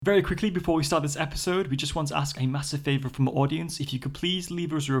Very quickly, before we start this episode, we just want to ask a massive favour from our audience. If you could please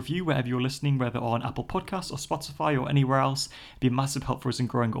leave us a review wherever you're listening, whether on Apple Podcasts or Spotify or anywhere else. It'd be a massive help for us in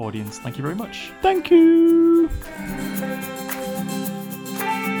growing our audience. Thank you very much. Thank you.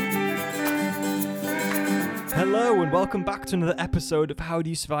 Hello and welcome back to another episode of How Do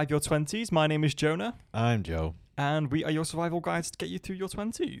You Survive Your 20s? My name is Jonah. I'm Joe. And we are your survival guides to get you through your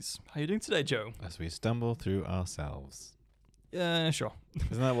 20s. How are you doing today, Joe? As we stumble through ourselves. Sure.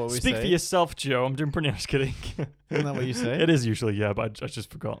 Isn't that what we Speak say? for yourself, Joe. I'm doing pretty much kidding. Isn't that what you say? It is usually, yeah, but I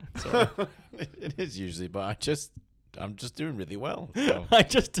just forgot. Sorry. It is usually, but I'm just doing really well. So. I'm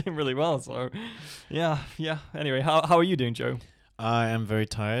just doing really well, so yeah. Anyway, how are you doing, Joe? I am very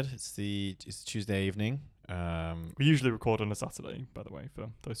tired. It's Tuesday evening. We usually record on a Saturday, by the way, for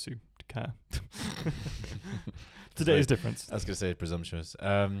those who care. Today is different. I was going to say presumptuous.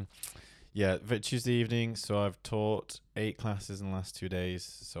 Yeah, Tuesday evening, so I've taught 8 classes in the last 2 days,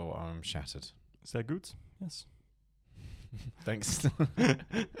 so I'm shattered. Is that good? Yes. Thanks.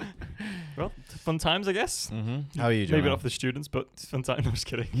 Well, fun times, I guess. Mm-hmm. How are you, Jonah? Maybe not for the students, but fun time. No, I'm just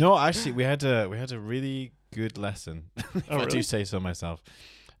kidding. No, actually, we had a really good lesson. Oh, I really? do say so myself.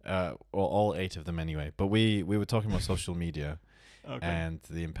 Well, all 8 of them anyway. But we were talking about social media and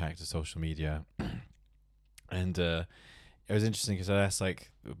the impact of social media, and it was interesting because I asked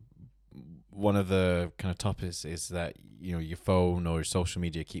one of the kind of topics is that your phone or your social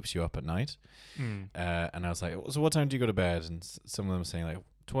media keeps you up at night, and I was like, so what time do you go to bed? And some of them were saying like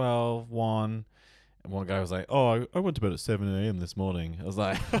 12, 1, and one guy was like, oh, I went to bed at 7 a.m. this morning. I was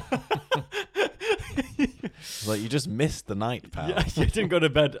like. It's like you just missed the night, pal. Yeah, you didn't go to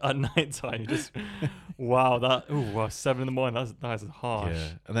bed at night time. You just wow, 7 a.m. That is harsh. Yeah,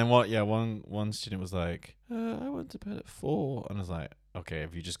 and then one student was like, I went to bed at 4, and I was like, okay,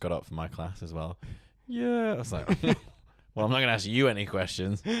 have you just got up for my class as well? Yeah, I was like, well, I'm not gonna ask you any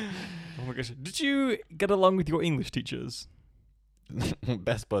questions. Oh my gosh, did you get along with your English teachers?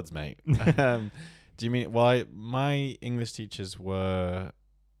 Best buds, mate. Do you mean why my English teachers were?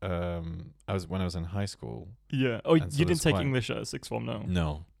 When I was in high school. Yeah. Oh, so you didn't take English at sixth form, no?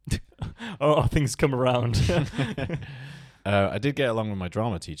 No. Oh, things come around. I did get along with my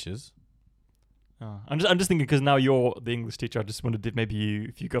drama teachers. I'm just thinking because now you're the English teacher. I just wondered if maybe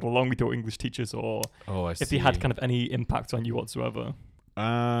if you got along with your English teachers or if they had kind of any impact on you whatsoever.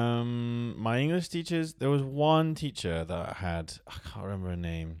 My English teachers. There was one teacher that I can't remember her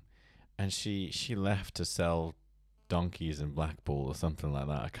name, and she left to sell donkeys in Blackpool or something like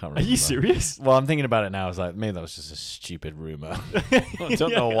that. I can't remember. Are you serious? Well, I'm thinking about it now. I was like, maybe that was just a stupid rumor. I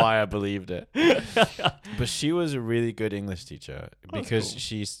don't know why I believed it. But she was a really good English teacher because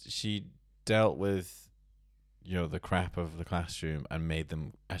cool. she dealt with the crap of the classroom and made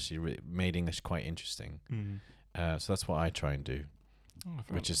them made English quite interesting. So that's what I try and do,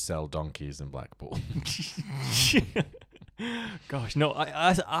 which is sell donkeys in Blackpool. Gosh, no,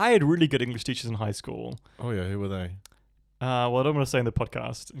 I had really good English teachers in high school. Oh yeah, who were they? Well, I don't want to say in the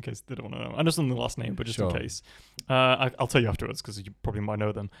podcast in case they don't want to know. I know some of the last name, but just in case. I'll tell you afterwards because you probably might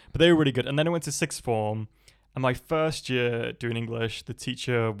know them. But they were really good. And then I went to sixth form, and my first year doing English, the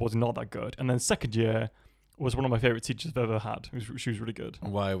teacher was not that good. And then second year was one of my favorite teachers I've ever had. She was really good.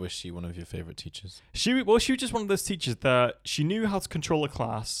 Why was she one of your favorite teachers? She was just one of those teachers that she knew how to control a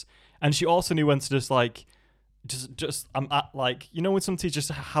class, and she also knew when to just I'm at when some teachers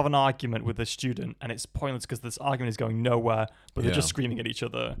have an argument with a student and it's pointless because this argument is going nowhere, but they're just screaming at each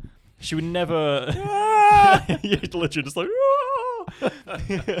other. She would never. You're literally just like.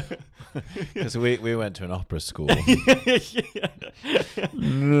 Because we went to an opera school.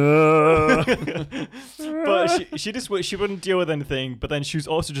 No. But she wouldn't deal with anything. But then she was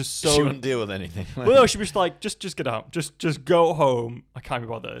also just so. She wouldn't deal with anything. Well, no, she was like, just get out, just go home. I can't be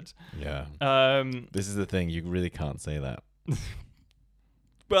bothered. Yeah. This is the thing. You really can't say that.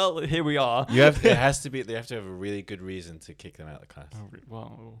 Well, here we are. They have to have a really good reason to kick them out of the class. Oh,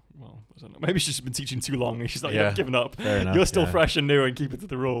 well, I don't know. Maybe she's just been teaching too long and she's like, I've given up. Fair enough, You're still fresh and new and keep it to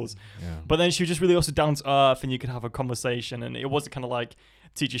the rules. Yeah. But then she was just really also down to earth and you could have a conversation and it wasn't kind of like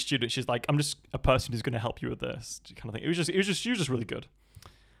teacher student. She's like, I'm just a person who's going to help you with this kind of thing. She was just really good.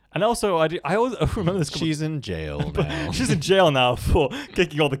 And also, I always remember this. She's in jail now. She's in jail now for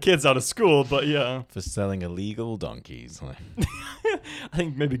kicking all the kids out of school, but yeah. For selling illegal donkeys. I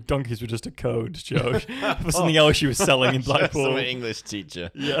think maybe donkeys were just a code, Joe. For something else she was selling in Blackpool. Some English teacher.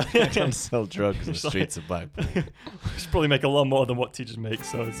 Yeah. I can't sell drugs in the streets of Blackpool. She'd probably make a lot more than what teachers make,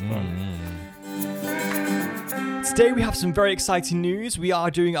 so it's fine. Today we have some very exciting news. We are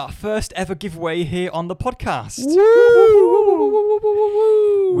doing our first ever giveaway here on the podcast. Woo!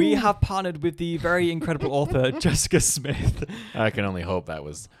 We have partnered with the very incredible author Jessica Smith. I can only hope that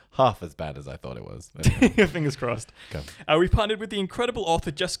was half as bad as I thought it was. Fingers crossed. Okay. We've partnered with the incredible author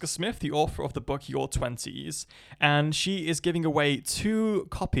Jessica Smith, the author of the book Your 20s, and she is giving away 2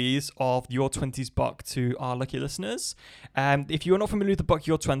 copies of Your 20s book to our lucky listeners. If you're not familiar with the book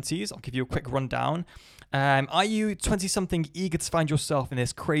Your 20s, I'll give you a quick rundown. Are you 20-something eager to find yourself in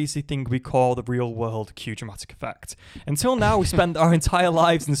this crazy thing we call the real world Q dramatic effect? Until now, we spent our entire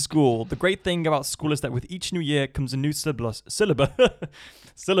lives in school. The great thing about school is that with each new year comes a new syllabus.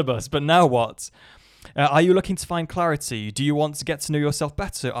 But now what? Are you looking to find clarity? Do you want to get to know yourself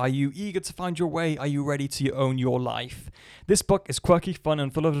better? Are you eager to find your way? Are you ready to own your life? This book is quirky, fun,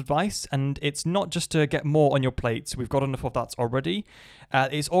 and full of advice, and it's not just to get more on your plate. We've got enough of that already.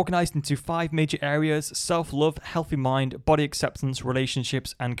 It's organized into 5 major areas: self-love, healthy mind, body acceptance,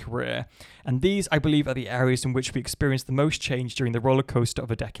 relationships, and career. And these, I believe, are the areas in which we experience the most change during the roller coaster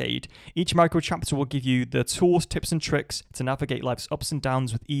of a decade. Each micro chapter will give you the tools, tips, and tricks to navigate life's ups and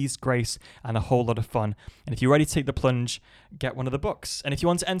downs with ease, grace, and a whole lot of fun. And if you're ready to take the plunge, get one of the books. And if you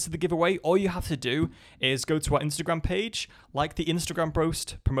want to enter the giveaway, all you have to do is go to our Instagram page, like the Instagram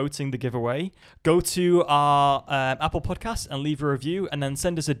post promoting the giveaway, go to our Apple Podcast and leave a review, and then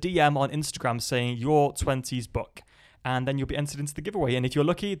send us a DM on Instagram saying Your 20s book. And then you'll be entered into the giveaway. And if you're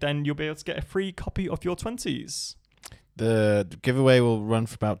lucky, then you'll be able to get a free copy of Your 20s. The giveaway will run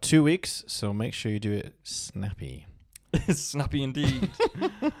for about 2 weeks, so make sure you do it snappy. Snappy indeed.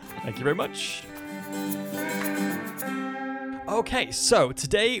 Thank you very much. Okay, so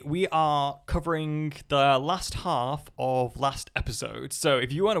today we are covering the last half of last episode. So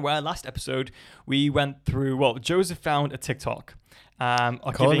if you weren't aware, last episode we went through, well, Joseph found a TikTok.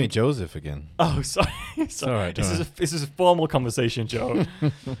 Calling me Joseph again. Oh, sorry. Sorry. This is a formal conversation, Joe.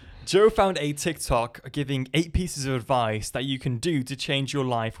 Joe found a TikTok giving 8 pieces of advice that you can do to change your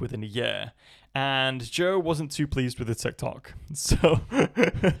life within a year. And Joe wasn't too pleased with the TikTok. So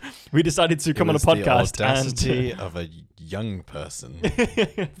we decided to come on a podcast. The audacity of a young person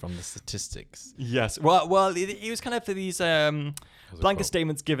from the statistics. Yes. Well, it was kind of for these blanket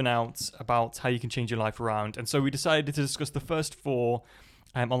statements given out about how you can change your life around. And so we decided to discuss the first 4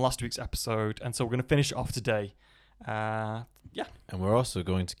 on last week's episode. And so we're going to finish it off today. Yeah. And we're also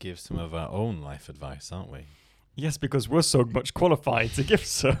going to give some of our own life advice, aren't we? Yes, because we're so much qualified to give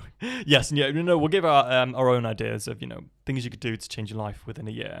so. Yes, and yeah, we'll give our own ideas of, things you could do to change your life within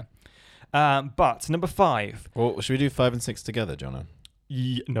a year. But number 5. Well, should we do 5 and 6 together, Jonah?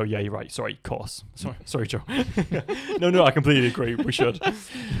 No, yeah, you're right. Sorry, of course. Sorry, Joe. No, I completely agree. We should.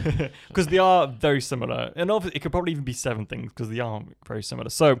 Because they are very similar. And obviously, it could probably even be 7 things because they are very similar.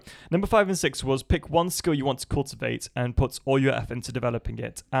 So, number 5 and 6 was pick one skill you want to cultivate and put all your effort into developing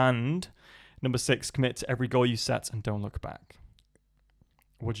it. And number 6, commit to every goal you set and don't look back.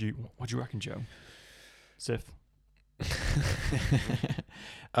 What do you reckon, Joe? Sif?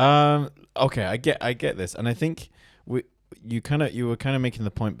 Okay, I get this, and I think you were kind of making the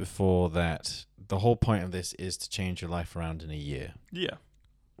point before that the whole point of this is to change your life around in a year. Yeah.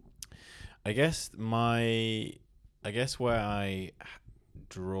 I guess where I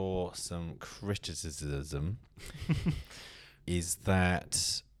draw some criticism is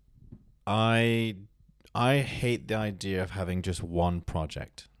that I hate the idea of having just one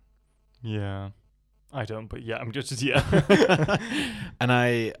project. Yeah. I don't, but yeah, I'm just yeah. And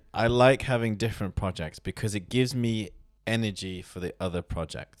I like having different projects because it gives me energy for the other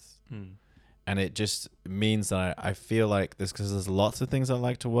projects. And it just means that I feel like because there's lots of things I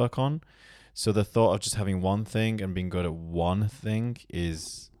like to work on. So the thought of just having one thing and being good at one thing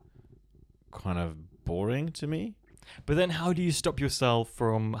is kind of boring to me. But then how do you stop yourself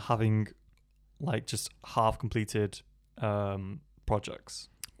from having like just half completed projects?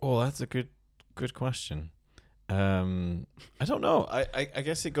 Oh, that's a good question. I don't know. I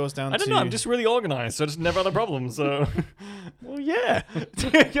guess it goes down to... I don't know. I'm just really organized, so I just never had a problem. So, well, yeah.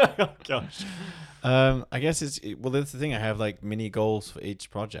 Oh, gosh. I guess that's the thing. I have like mini goals for each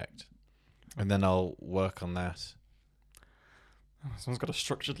project, and then I'll work on that. Someone's got a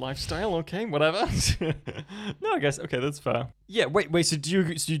structured lifestyle. Okay, whatever. No, I guess okay, that's fair. Yeah. Wait. So do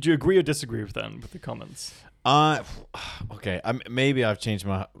you agree or disagree with the comments? Okay. Maybe I've changed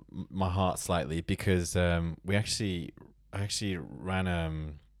my heart slightly because I actually ran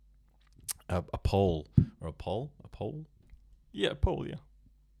a poll or a poll. Yeah, a poll. Yeah.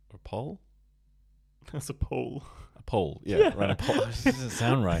 A poll. That's a poll. A poll. Yeah. Ran a poll. This doesn't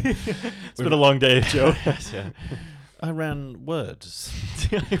sound right. It's been a long day, Joe. Yeah. I ran words.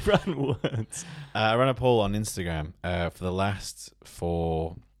 I ran a poll on Instagram for the last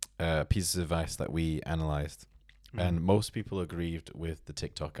 4 pieces of advice that we analysed. and most people agreed with the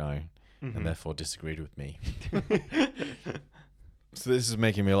TikTok guy, Mhm. and therefore disagreed with me. So this is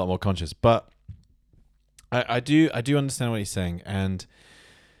making me a lot more conscious, but I do understand what he's saying, and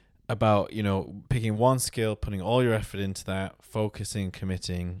about, you know, picking one skill, putting all your effort into that, focusing,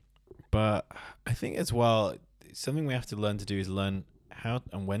 committing. But I think as well, something we have to learn to do is learn how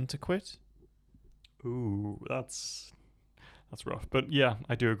and when to quit. Ooh, that's rough. But yeah,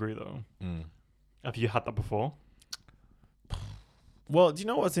 I do agree though. Have you had that before? Well, do you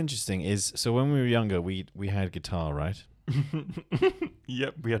know what's interesting is, so when we were younger, we had guitar, right?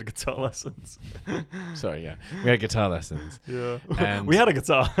 Yep, we had guitar lessons. Sorry, yeah, we had guitar lessons. Yeah, And we had a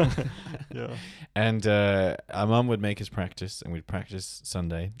guitar. Yeah. And our mum would make us practice, and we'd practice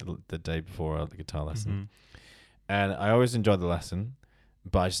Sunday, the day before the guitar lesson. Mhm. And I always enjoyed the lesson,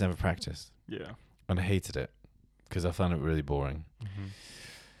 but I just never practiced, Yeah. and I hated it because I found it really boring. Mhm.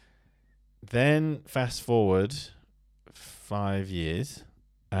 Then fast forward 5 years,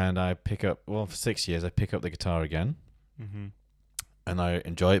 and for 6 years, I pick up the guitar again, Mhm. and I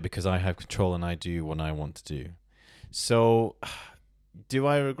enjoy it because I have control and I do what I want to do. So, do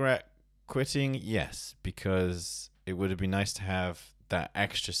I regret quitting? Yes, because it would have been nice to have that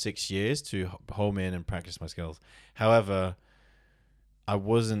extra 6 years to home in and practice my skills. However, I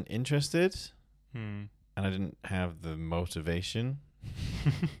wasn't interested, Hmm. and I didn't have the motivation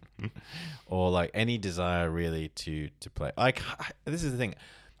or like any desire really to play. This is the thing.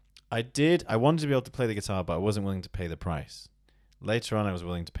 I wanted to be able to play the guitar, but I wasn't willing to pay the price. Later on, I was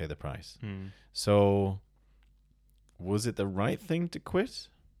willing to pay the price. Hmm. So, was it the right thing to quit?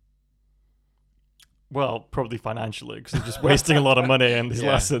 Well, probably financially, because you're just wasting a lot of money on these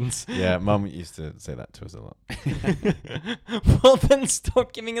Yeah. lessons. Yeah, Mum used to say that to us a lot. Well, then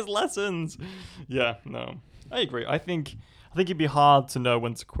stop giving us lessons. Yeah, no, I agree. I think it'd be hard to know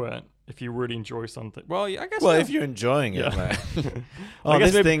when to quit if you really enjoy something. Well, yeah, I guess. Well, yeah. if you're enjoying it, Yeah. like, I oh, guess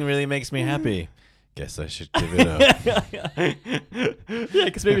this maybe- thing really makes me happy. Guess I should give it up. Yeah,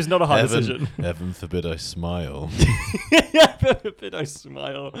 because maybe it's not a hard decision. Heaven forbid I smile. Yeah, but I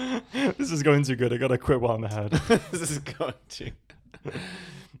smile. This is going too good. I gotta quit while I'm ahead. This is going to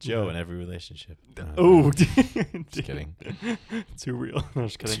Joe in every relationship. Oh, just kidding. Too real. No,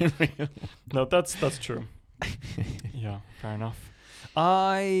 just kidding. No, that's true. Yeah, fair enough.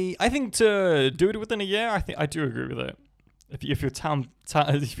 I think to do it within a year, I do agree with it. If you're if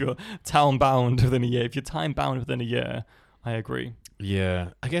you're town bound within a year, if you're time bound within a year, I agree.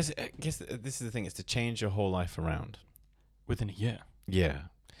 Yeah, I guess this is the thing: is to change your whole life around Within a year. Yeah.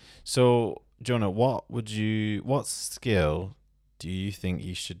 So, Jonah, what skill do you think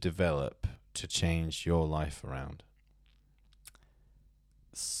you should develop to change your life around,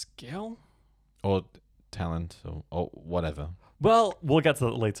 Skill? or talent, or whatever? Well, we'll get to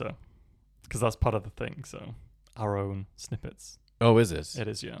that later, because that's part of the thing. So, our own snippets. Oh, is it? It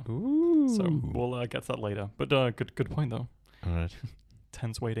is, yeah. Ooh. So we'll get to that later. But good point though. All right.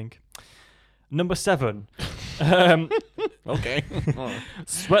 Tense waiting. Number 7. Okay.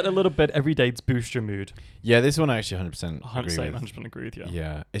 Sweat a little bit every day to boost your mood. Yeah, this one I actually 100% agree 100%, with. 100% agree with you.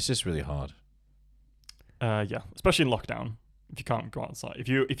 Yeah, it's just really hard. Yeah, especially in lockdown. If you can't go outside, if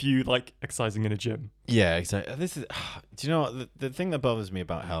you like exercising in a gym. Yeah, exactly. This is. Do you know what, the thing that bothers me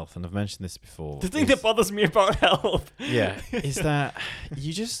about health, and I've mentioned this before. The thing is- that bothers me about health. yeah, is that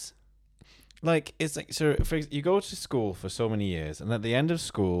you just like, it's like, so you go to school for so many years, and at the end of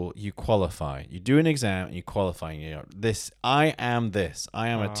school you qualify. You do an exam and you qualify. And you're I am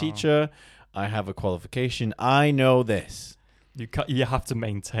a Oh. teacher. I have a qualification. I know this. You have to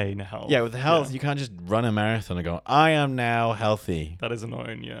maintain health. Yeah, with health, Yeah. you can't just run a marathon and go, I am now healthy. That is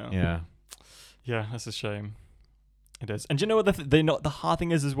annoying. Yeah. Yeah. Yeah, that's a shame. It is. And do you know what the hard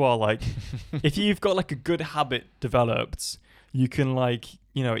thing is as well? Like, if you've got like a good habit developed, you can like,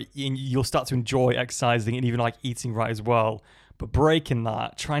 you'll start to enjoy exercising and even like eating right as well. But breaking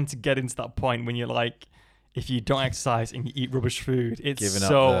that, trying to get into that point when you're like, if you don't exercise and you eat rubbish food, it's Giving up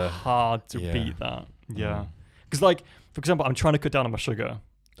so the- hard to Yeah. beat that. Yeah. Mm. Because like, for example, I'm trying to cut down on my sugar.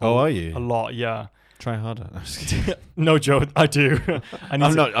 Oh, are you? A lot, yeah. Try harder. I'm just kidding. No, Joe, I do.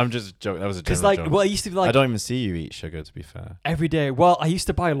 I'm just joking. That was a Because general like, joke. well, I used to be like, I don't even see you eat sugar, to be fair. every day. Well, I used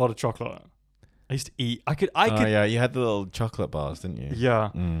to buy a lot of chocolate. I used to eat. I could. Oh, yeah, you had the little chocolate bars, didn't you?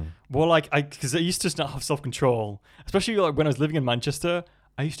 Yeah. Mm. Well, like because I used to just not have self control, especially like when I was living in Manchester.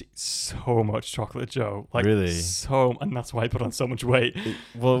 I used to eat so much chocolate, Joe. Like Really? and that's why I put on so much weight.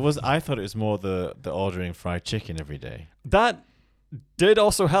 I thought it was more the ordering fried chicken every day. That did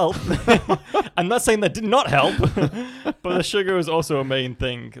also help. I'm not saying that did not help, but the sugar was also a main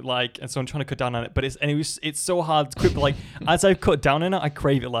thing. Like, and so I'm trying to cut down on it. But it's so hard to quit. But like as I've cut down on it, I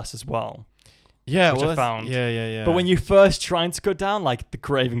crave it less as well. Yeah, which well, I found. Yeah. But when you first trying to cut down, like the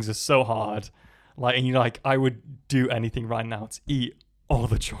cravings are so hard. Like, and you're like, I would do anything right now to eat all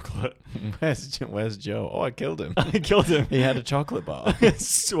the chocolate. Where's Joe? Oh, I killed him. I killed him. He had a chocolate bar.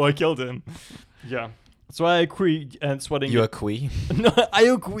 So I killed him. Yeah. So I agree. And sweating. You agree? No, I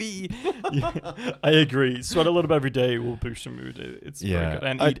agree. Yeah, I agree. Sweat a little bit every day will boost your mood. It's very good.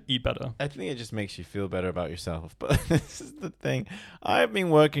 And eat better. I think it just makes you feel better about yourself. But this is the thing. I've been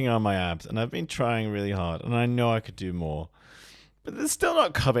working on my abs and I've been trying really hard. And I know I could do more. But it's still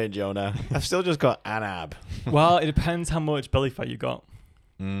not coming, Jonah. I've still just got an ab. Well, it depends how much belly fat you got.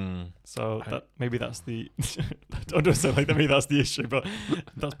 So maybe that's the. I don't say like that. Maybe that's the issue, but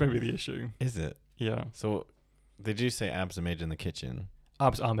that's maybe the issue. Is it? Yeah. So, did you say abs are made in the kitchen?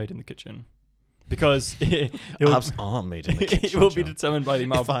 Abs are made in the kitchen, because abs aren't made in the kitchen. It will be determined by the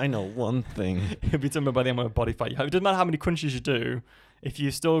amount. If I know one thing, it'll be determined by the amount of body fat you have. It doesn't matter how many crunches you do. If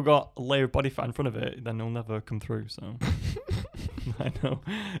you still got a layer of body fat in front of it, then it'll never come through. So. I know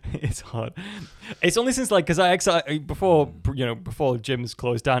it's hard. It's only since because I exercise before gyms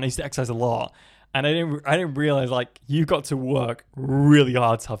closed down. I used to exercise a lot, and I didn't realize you got to work really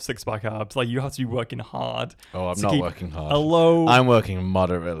hard to have 6-pack abs. Like you have to be working hard. Oh, I'm not working hard. I'm working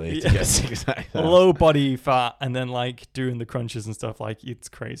moderately to get 6-pack. A low body fat, and then doing the crunches and stuff. It's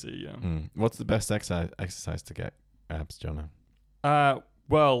crazy. Yeah. What's the best exercise to get abs, Jonah?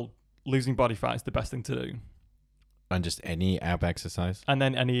 Well, losing body fat is the best thing to do. And just any ab exercise? And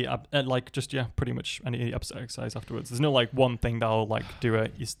then any pretty much any ab exercise afterwards. There's no one thing that'll do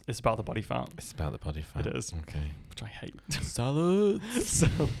it. It's about the body fat. It's about the body fat. It is. Okay. Which I hate. Salads.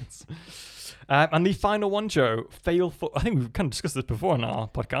 And the final one, Joe, I think we've kind of discussed this before in our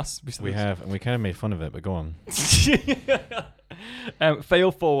podcast. We have, and we kind of made fun of it, but go on.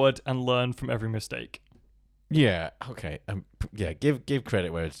 Fail forward and learn from every mistake. Yeah. Okay. Give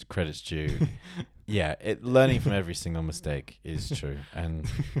credit where credit's due. Yeah. Learning from every single mistake is true. And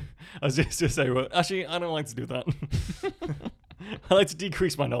I was just going to say, well, actually, I don't like to do that. I like to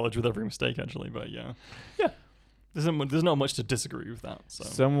decrease my knowledge with every mistake, actually. But yeah. There's not much to disagree with that. So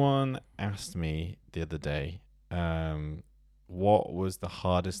someone asked me the other day, what was the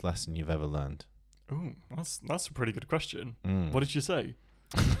hardest lesson you've ever learned? Oh, that's a pretty good question. What did you say?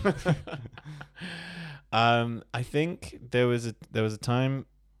 I think there was a time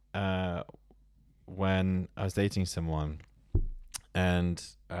when I was dating someone, and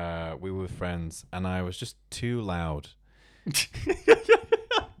we were friends, and I was just too loud.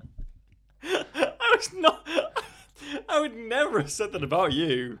 I would never have said that about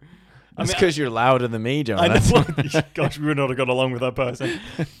you. It's because you're louder than me, John. I know. Gosh, we would not have got along with that person.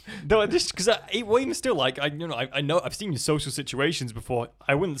 No, just because even still, I know I've seen your social situations before.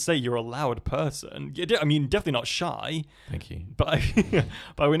 I wouldn't say you're a loud person. I mean, definitely not shy. Thank you. But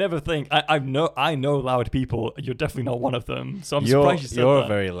I would never think. I know loud people. You're definitely not one of them. So I'm surprised you said that. You're a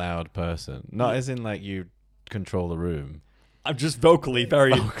very loud person. Not as in you control the room. I'm just vocally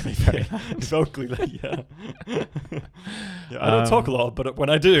very loud. Yeah. I don't talk a lot, but when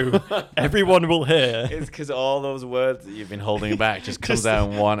I do, everyone will hear. It's because all those words that you've been holding back just comes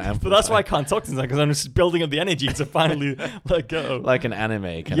out in one amplifier. But that's why I can't talk to them, because I'm just building up the energy to finally let go. Like an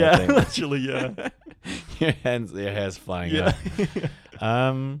anime kind of thing. Yeah, literally, yeah. your hair's flying out.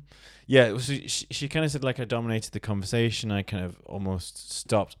 Yeah, so she kind of said I dominated the conversation. I kind of almost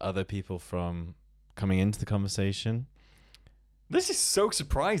stopped other people from coming into the conversation. This is so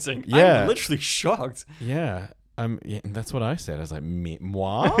surprising. Yeah. I'm literally shocked. Yeah. Yeah, that's what I said. I was like, me?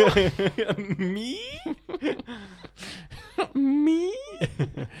 Moi? Me? Me?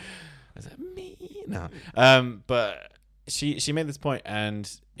 I was like, me? No. But she made this point, and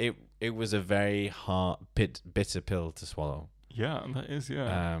it was a very hard, bitter pill to swallow. Yeah, that is,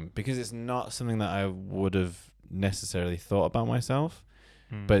 yeah. Because it's not something that I would have necessarily thought about myself,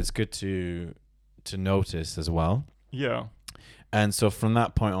 but it's good to notice as well. Yeah. And so from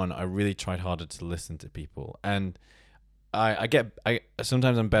that point on, I really tried harder to listen to people. And I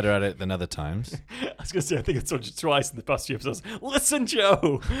sometimes I'm better at it than other times. I was going to say, I think I told you twice in the past few episodes. Listen,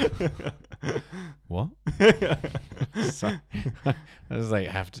 Joe! What? Sorry. I was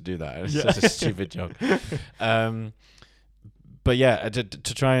have to do that. It's such a stupid joke. But yeah,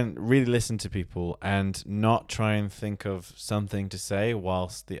 to try and really listen to people and not try and think of something to say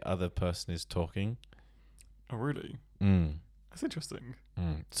whilst the other person is talking. Oh, really? That's interesting.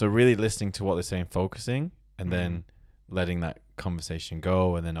 So really listening to what they're saying, focusing, and then letting that conversation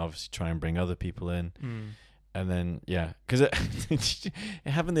go, and then obviously try and bring other people in. And then, yeah, because it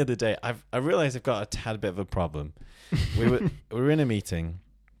happened the other day. I realized I've got a tad bit of a problem. We were in a meeting,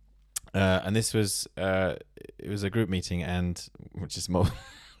 and this was it was a group meeting, and which is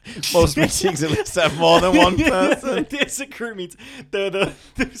Most meetings at least have more than one person. There's a group meeting.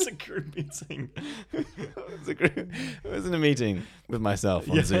 There's a group meeting. I was in a meeting with myself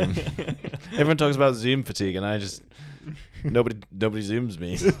on Zoom. Everyone talks about Zoom fatigue, and I just nobody Zooms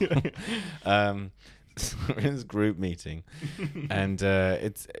me. We're in this group meeting, and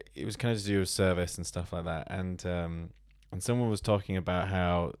it was kind of to do with service and stuff like that, and someone was talking about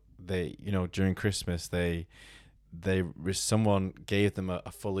how they, during Christmas someone gave them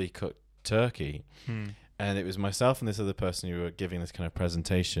a fully cooked turkey, and it was myself and this other person who were giving this kind of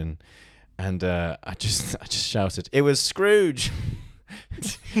presentation, and I just shouted, "It was Scrooge!"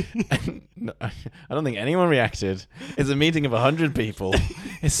 And I don't think anyone reacted. It's a meeting of 100 people.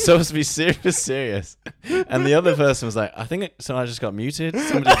 It's supposed to be super serious, and the other person was like, "I think I just got muted.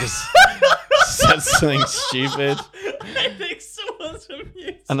 Somebody just said something stupid." I think someone's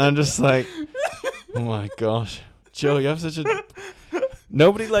muted. And I'm just like, "Oh my gosh, Joe, you have such a..."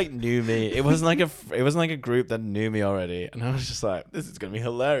 Nobody knew me. It wasn't like a group that knew me already, and I was just like, "This is gonna be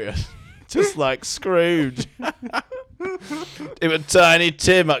hilarious." Just like Scrooge. It was Tiny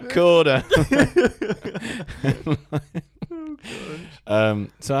Tim at corner.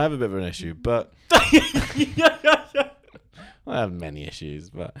 So I have a bit of an issue, but I have many issues,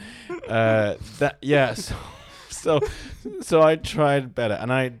 but so I tried better,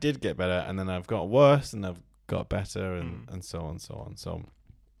 and I did get better, and then I've got worse, and I've got better, and so on. So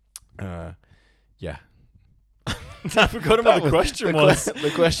yeah. I forgot what the question was.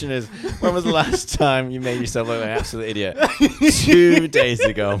 The question is, when was the last time you made yourself look like an absolute idiot? 2 days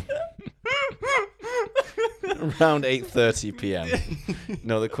ago. Around 8:30 p.m.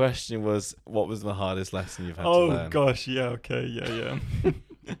 No, the question was, what was the hardest lesson you've had to learn? Oh gosh, yeah, okay, yeah.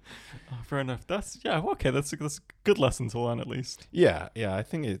 Fair enough. That's okay. That's a good lesson to learn at least. Yeah. I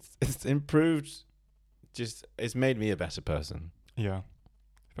think it's improved. It's made me a better person. Yeah,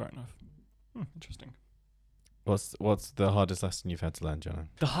 fair enough. Interesting. What's the hardest lesson you've had to learn, Jonah?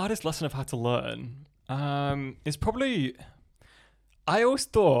 The hardest lesson I've had to learn is probably... I always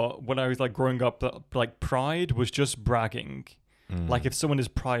thought when I was growing up that pride was just bragging. Like if someone is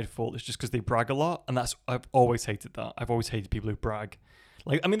prideful, it's just because they brag a lot, and I've always hated that. I've always hated people who brag.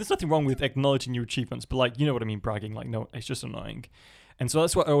 There's nothing wrong with acknowledging your achievements, but you know what I mean, bragging. No, it's just annoying. And so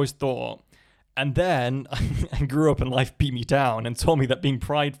that's what I always thought. And then I grew up and life beat me down and told me that being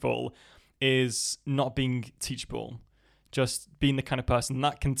prideful is not being teachable, just being the kind of person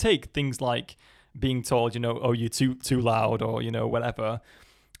that can take things like being told, oh, you're too loud, or whatever.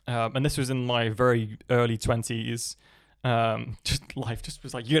 And this was in my very early 20s. Life just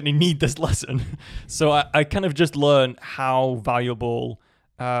was you only need this lesson. So I kind of just learned how valuable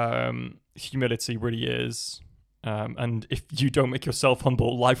humility really is. And if you don't make yourself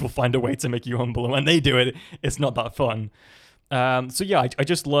humble, life will find a way to make you humble. And when they do it, it's not that fun. I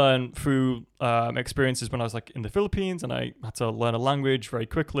just learned through experiences when I was in the Philippines, and I had to learn a language very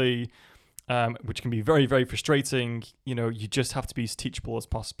quickly, which can be very, very frustrating. You just have to be as teachable as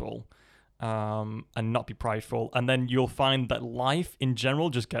possible, and not be prideful. And then you'll find that life in general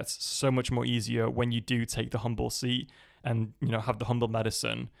just gets so much more easier when you do take the humble seat and, have the humble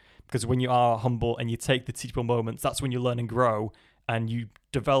medicine. Because when you are humble and you take the teachable moments, that's when you learn and grow, and you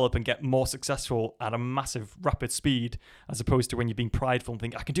develop and get more successful at a massive, rapid speed, as opposed to when you're being prideful and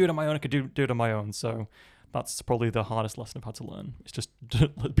think, I can do it on my own, I can do it on my own. So that's probably the hardest lesson I've had to learn. It's just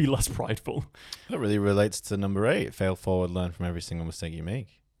be less prideful. That really relates to number 8, fail forward, learn from every single mistake you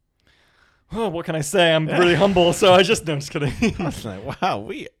make. Well, what can I say? I'm really humble, so I'm just kidding. I was wow,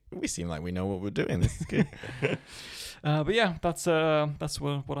 we seem like we know what we're doing. This is good. But yeah, that's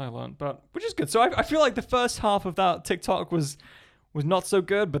what I learned, but which is good. So I feel like the first half of that TikTok was not so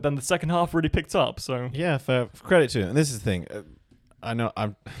good, but then the second half really picked up. So yeah, for credit to him. And this is the thing. I know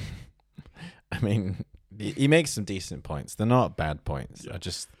he makes some decent points. They're not bad points. Yeah.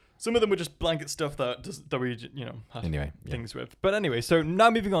 Some of them were just blanket stuff that we have things with. But anyway, so now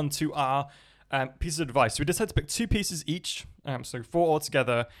moving on to our pieces of advice. So we decided to pick 2 pieces each, so 4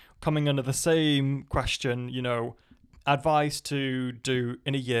 altogether, coming under the same question. Advice to do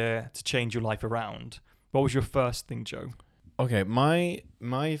in a year to change your life around. What was your first thing, Joe? Okay,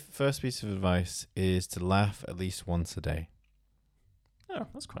 my first piece of advice is to laugh at least once a day. Oh,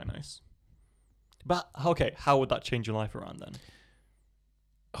 that's quite nice. But okay, how would that change your life around then?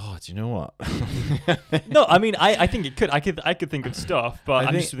 Oh, do you know what? No, I mean, I think it could. I could think of stuff, but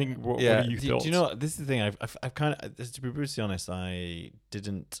I'm just thinking, what are you thoughts? Do you know what? This is the thing. I've kind of, to be brutally honest, I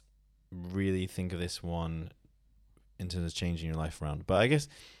didn't really think of this one in terms of changing your life around. But I guess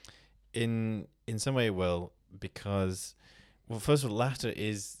in some way, because first of all, laughter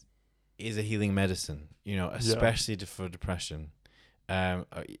is a healing medicine, especially for depression.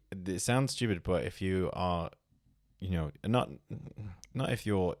 It sounds stupid, but if you are, not if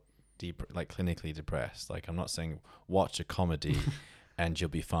you're clinically depressed. Like, I'm not saying watch a comedy and you'll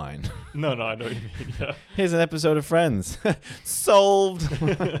be fine. No, I know what you mean. Yeah. Here's an episode of Friends. Solved.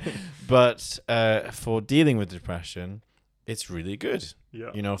 But for dealing with depression, it's really good.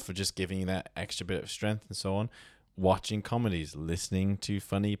 Yeah. For just giving you that extra bit of strength and so on. Watching comedies, listening to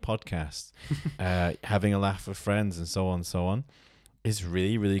funny podcasts, having a laugh with friends, and so on, is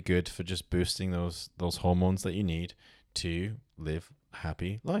really, really good for just boosting those hormones that you need to live a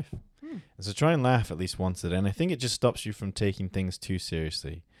happy life. And so try and laugh at least once a day. And I think it just stops you from taking things too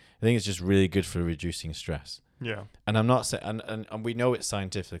seriously. I think it's just really good for reducing stress. Yeah. And I'm not saying, and we know it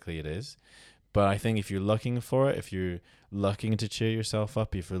scientifically it is, but I think if you're looking for it, if you're looking to cheer yourself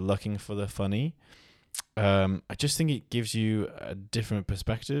up, if you're looking for the funny, I just think it gives you a different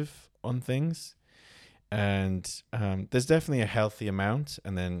perspective on things. And there's definitely a healthy amount,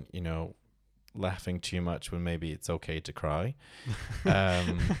 and then, laughing too much when maybe it's okay to cry.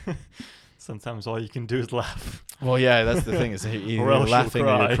 Sometimes all you can do is laugh. Well, yeah, that's the thing. Is either Or else laughing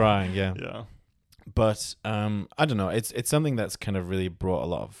you'll or cry. you're crying. Yeah. Yeah. But I don't know. It's something that's kind of really brought a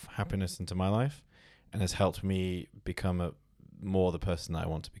lot of happiness into my life, and has helped me become more the person that I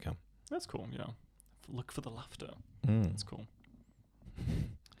want to become. That's cool. Yeah. Look for the laughter. Mm. That's cool.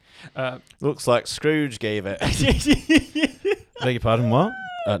 Looks like Scrooge gave it. Beg your pardon, what?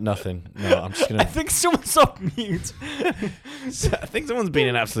 Nothing. No, I'm just I gonna. think someone's off mute. I think someone's been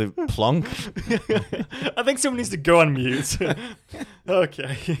an absolute plonk. I think someone needs to go on mute.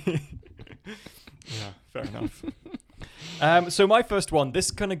 Okay. Yeah, fair enough. So my first one,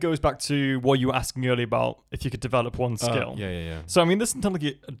 this kind of goes back to what you were asking earlier about if you could develop one skill. Yeah. So I mean, this isn't like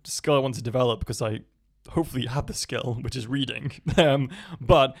a skill I want to develop because I hopefully have the skill, which is reading.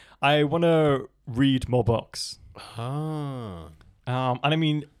 But I want to read more books. Ah. And I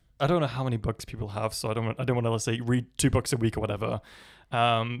mean, I don't know how many books people have, so I don't want to, let's say, read 2 books a week or whatever.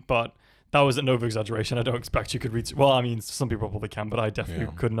 But that was an over-exaggeration. I don't expect you could read... Well, I mean, some people probably can, but I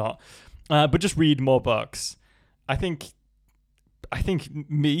definitely could not. But just read more books. I think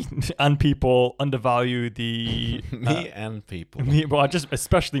me and people undervalue the... and people.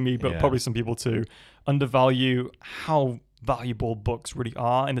 Especially me, but Yeah. probably some people too, undervalue how valuable books really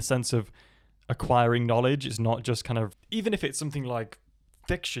are in the sense of acquiring knowledge. Is not just kind of... Even if it's something like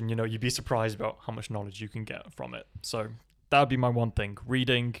fiction, you'd be surprised about how much knowledge you can get from it. So that would be my one thing.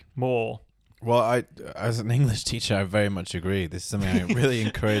 Reading more. Well, as an English teacher, I very much agree. This is something I really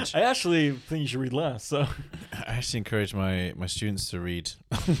encourage. I actually think you should read less. So I actually encourage my students to read.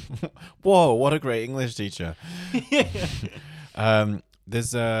 Whoa, what a great English teacher.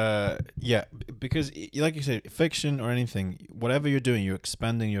 There's because like you said, fiction or anything, whatever you're doing, you're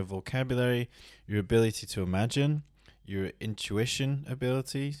expanding your vocabulary, your ability to imagine, your intuition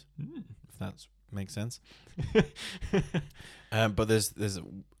abilities, if that makes sense. But there's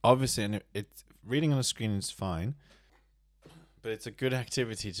obviously, and it's reading on a screen is fine, but it's a good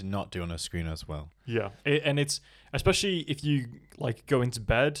activity to not do on a screen as well. Yeah, and it's especially if you go into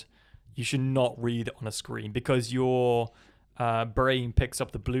bed, you should not read on a screen because your brain picks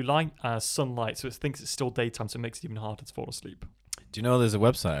up the blue light as sunlight, so it thinks it's still daytime, so it makes it even harder to fall asleep. Do you know there's a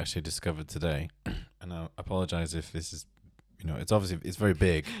website I actually discovered today, and I apologize if this is, it's very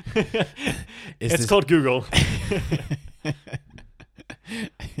big. It's called Google.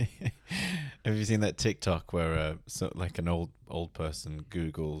 Have you seen that TikTok where an old person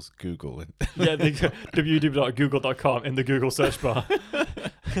Googles Google? Yeah, they go www.google.com in the Google search bar.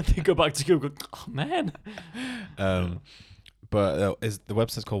 They go back to Google. Oh man. But the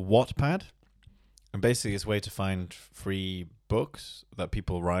website's called Wattpad, and basically it's a way to find free books that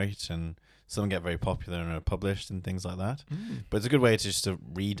people write, and some get very popular and are published and things like that. But it's a good way to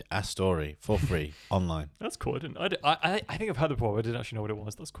read a story for free online. That's cool. I think I've heard it before. I didn't actually know what it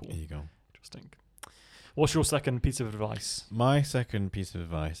was. That's cool. There you go. Interesting. What's your second piece of advice? My second piece of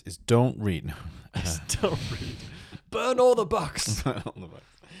advice is don't read. Don't read. Burn all the books.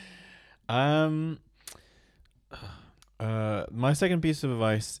 My second piece of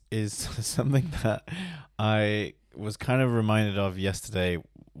advice is something that I was kind of reminded of yesterday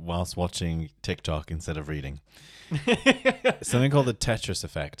whilst watching TikTok instead of reading. Something called the Tetris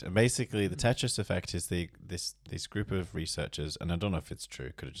effect. And basically the Tetris effect is this group of researchers, and I don't know if it's true,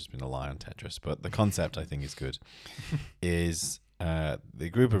 it could have just been a lie on Tetris, but the concept I think is good, is the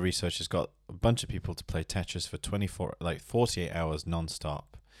group of researchers got a bunch of people to play Tetris for 48 hours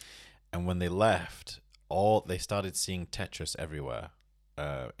non-stop. And when they left, they started seeing Tetris everywhere.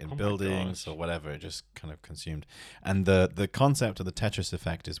 In buildings or whatever, it just kind of consumed. And the concept of the Tetris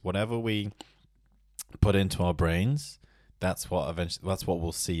effect is whatever we put into our brains, that's what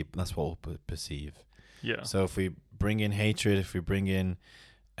we'll see. That's what we'll perceive. Yeah. So if we bring in hatred, if we bring in,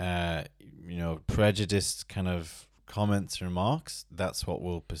 prejudiced kind of comments and remarks, that's what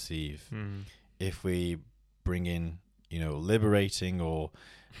we'll perceive. If we bring in, liberating or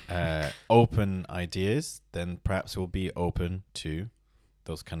open ideas, then perhaps we'll be open to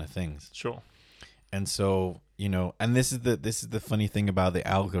those kind of things. Sure. And so, and this is the funny thing about the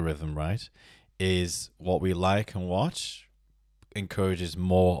algorithm, right? Is what we like and watch encourages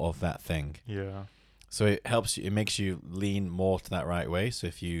more of that thing. Yeah. So it makes you lean more to that right way. So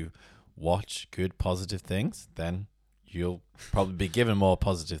if you watch good, positive things, then you'll probably be given more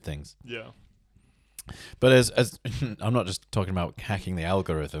positive things. Yeah. But as I'm not just talking about hacking the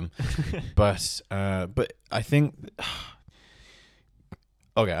algorithm, but I think,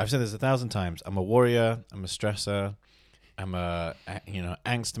 okay, I've said this 1,000 times. I'm a worrier. I'm a stressor. I'm a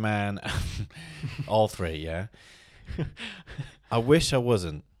angst man. All three, yeah. I wish I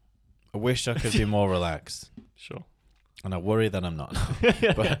wasn't. I wish I could be more relaxed. Sure. And I worry that I'm not.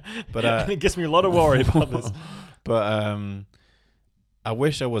 but it gives me a lot of worry about this. But I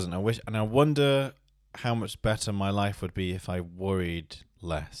wish I wasn't. I wonder how much better my life would be if I worried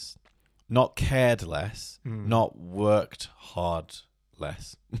less, not cared less, not worked hard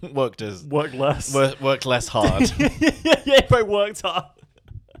less. Worked less hard. Yeah, if I worked hard.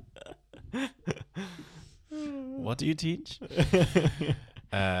 What do you teach?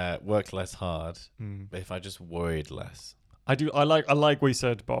 Worked less hard. If I just worried less. I do. I like what you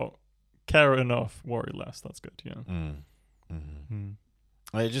said about care enough, worry less. That's good. Yeah.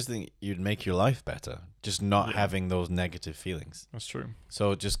 I just think you'd make your life better, just not having those negative feelings. That's true.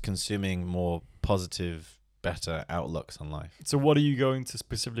 So just consuming more positive, better outlooks on life. So what are you going to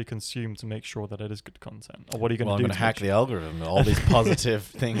specifically consume to make sure that it is good content? Or what are you going to do? I'm going to hack the algorithm. All these positive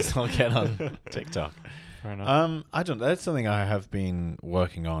things I'll get on TikTok. Fair enough. I don't. That's something I have been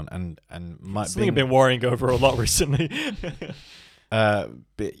working on, and might something I've been worrying over a lot recently.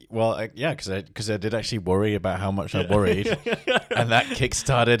 Because I did actually worry about how much I worried, and that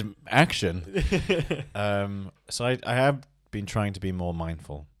kickstarted action. So I have been trying to be more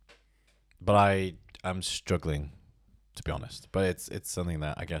mindful, but I'm struggling, to be honest. But it's something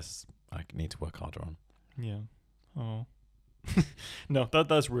that I guess I need to work harder on. Yeah. Oh. No,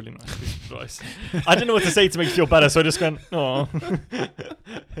 that's really nice piece of advice. I didn't know what to say to make you feel better, so I just went, oh.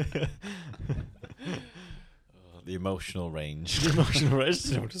 The emotional range. I don't know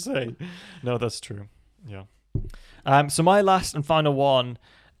what to say. No, that's true. Yeah. So my last and final one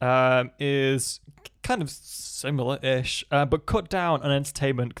is kind of similar-ish, but cut down on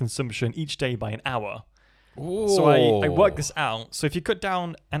entertainment consumption each day by an hour. Ooh. So I worked this out. So if you cut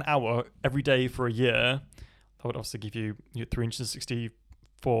down an hour every day for a year, that would also give you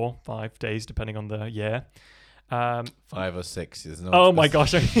 364, 5 days, depending on the year. 5 or 6 is not. Oh my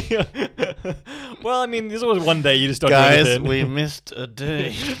gosh! Well, I mean, there's always one day you just don't. Guys, we missed a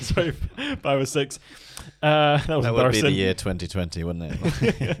day. Sorry, 5 or 6. That would be the year 2020, wouldn't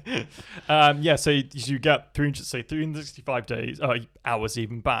it? Yeah. So you get 365 days, hours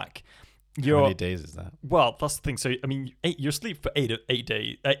even back. How many days is that? Well, that's the thing. So, I mean, you sleep for 8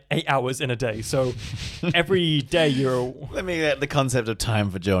 hours in a day. So, every day you're... Let me get the concept of time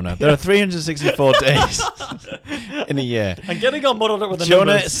for Jonah. There are 364 days in a year. I'm getting all muddled up with the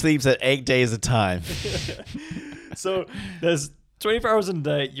Jonah numbers. sleeps at 8 days a time. So, there's 24 hours in a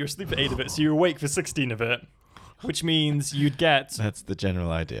day. You're asleep for 8 of it. So, you're awake for 16 of it. Which means you'd get... That's the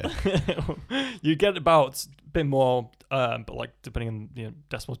general idea. You'd get about a bit more, but like depending on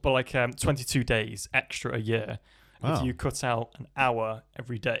decimals, but like 22 days extra a year if you cut out an hour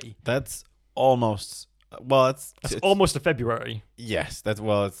every day. That's almost... Well, it's almost a February. Yes,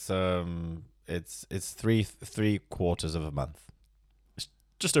 it's 3 quarters of a month. It's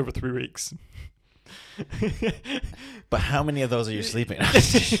just over 3 weeks. But how many of those are you sleeping?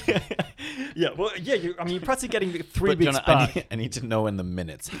 You're practically getting 3 weeks back. I need to know in the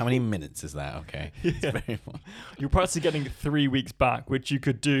minutes. How many minutes is that? Okay. Yeah. You're practically getting 3 weeks back, which you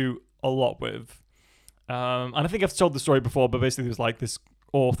could do a lot with. And I think I've told the story before, but basically there's like this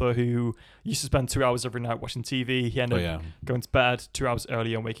author who used to spend 2 hours every night watching TV. He ended up going to bed 2 hours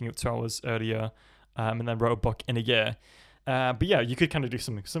earlier and waking up 2 hours earlier, and then wrote a book in a year. But yeah, you could kind of do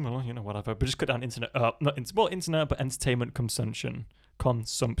something similar, whatever. But just cut down internet, internet, but entertainment consumption.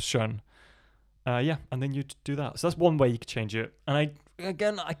 And then you do that. So that's one way you could change it. And I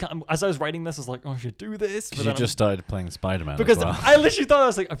can't. As I was writing this, I was like, oh, I should do this. Because you just started playing Spider-Man. Because as well. I literally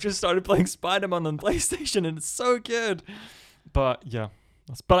thought I've just started playing Spider-Man on PlayStation, and it's so good. But yeah,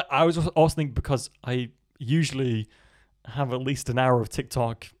 but I was also thinking because I usually have at least an hour of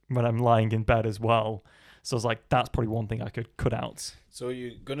TikTok when I'm lying in bed as well. So I was like, that's probably one thing I could cut out. So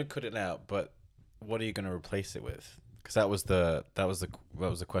you're gonna cut it out, but what are you gonna replace it with? Because that was the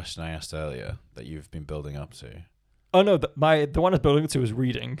question I asked earlier that you've been building up to. Oh no, the one I was building to was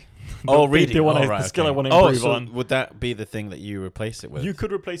reading. Oh, reading. The skill I want to improve so on. Would that be the thing that you replace it with? You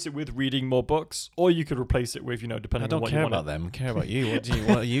could replace it with reading more books, or you could replace it with, depending on what you want. I don't care about them. I care about you.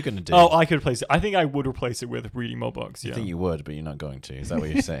 What are you going to do? Oh, I could replace it. I think I would replace it with reading more books. Yeah. I think you would, but you're not going to. Is that what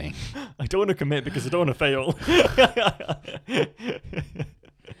you're saying? I don't want to commit because I don't want to fail.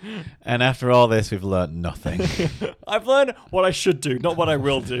 And after all this, we've learned nothing. I've learned what I should do, not what I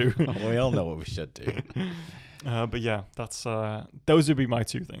will do. We all know what we should do. But yeah, that's those would be my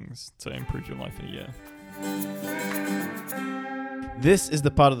 2 things to improve your life in a year. This is the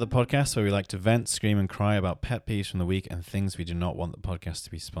part of the podcast where we like to vent, scream, and cry about pet peeves from the week and things we do not want the podcast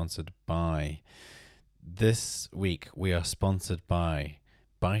to be sponsored by. This week, we are sponsored by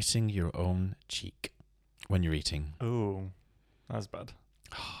biting your own cheek when you're eating. Oh, that's bad.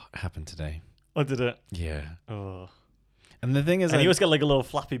 It happened today. Oh, did it? Yeah. Oh. And the thing is, and you always get like a little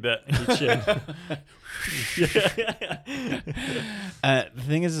flappy bit in your chin. The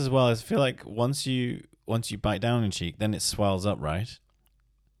thing is, as well, is I feel like once you bite down your cheek, then it swells up, right?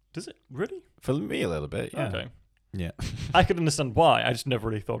 Does it really? For me, a little bit. Yeah. Okay. Yeah. I could understand why. I just never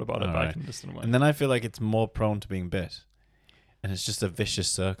really thought about it, All but I right. can understand why. And then I feel like it's more prone to being bit, and it's just a vicious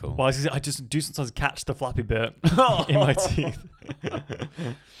circle. Well, I just do sometimes catch the flappy bit in my teeth.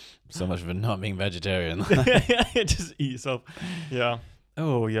 So much for not being vegetarian. Just eat yourself. Yeah.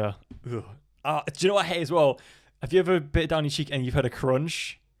 Oh, yeah. Do you know what I hate as well? Have you ever bit down your cheek and you've heard a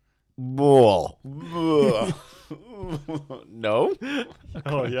crunch? No. Oh,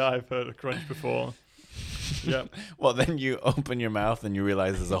 yeah, I've heard a crunch before. Yeah. Well, then you open your mouth and you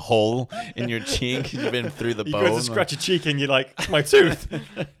realize there's a hole in your cheek. You've been through the you bone. go to scratch your cheek and you're like, it's my tooth.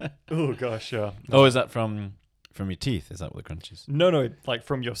 Oh, gosh, yeah. Oh, is that from your teeth? Is that what the crunch is? No, like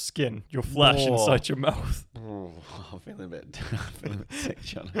from your skin, your flesh inside your mouth. Oh, I'm feeling a bit sick,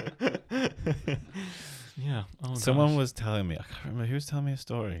 John. Yeah. Oh, Someone was telling me, I can't remember who was telling me a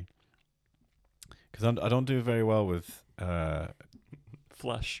story. Because I don't do very well with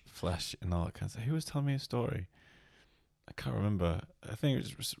flesh and all that kind of stuff. Who was telling me a story? I can't remember. I think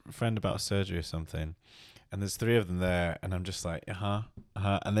it was a friend about surgery or something. And there's 3 of them there, and I'm just like,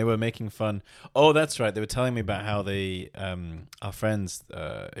 and they were making fun. Oh, that's right. They were telling me about how they, our friends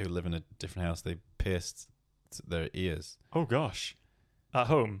who live in a different house, they pierced their ears. Oh gosh, at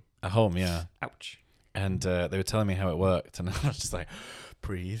home. At home, yeah. Ouch. And they were telling me how it worked, and I was just like,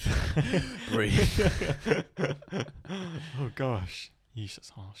 breathe, breathe. Oh gosh. Yeesh, that's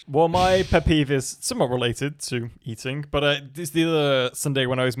harsh. Well, my pet peeve is somewhat related to eating, but it's the other Sunday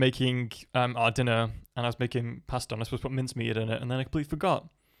when I was making our dinner and I was making pasta and I was supposed to put mincemeat in it and then I completely forgot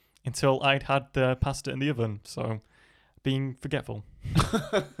until I'd had the pasta in the oven. So, being forgetful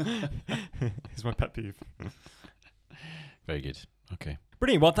is my pet peeve. Very good. Okay.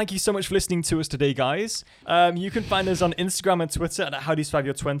 Brilliant. Well, thank you so much for listening to us today, guys. You can find us on Instagram and Twitter at How Do You Survive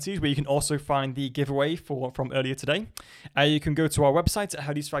Your 20s, where you can also find the giveaway from earlier today. You can go to our website at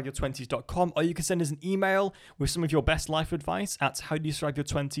howdoyousurviveyour20s.com, or you can send us an email with some of your best life advice at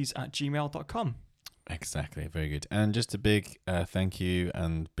howdoyousurviveyour20s@gmail.com. Exactly. Very good. And just a big thank you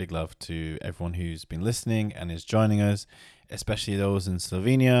and big love to everyone who's been listening and is joining us, especially those in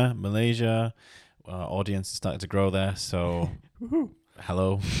Slovenia, Malaysia. Our audience is starting to grow there, so...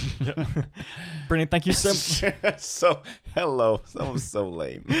 Hello. Brilliant. Thank you so much. So, hello. That was so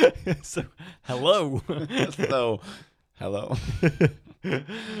lame. So, hello. So, hello.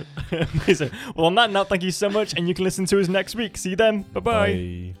 Amazing. Well, on that note, thank you so much, and you can listen to us next week. See you then. Bye-bye.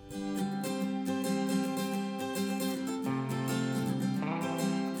 Bye.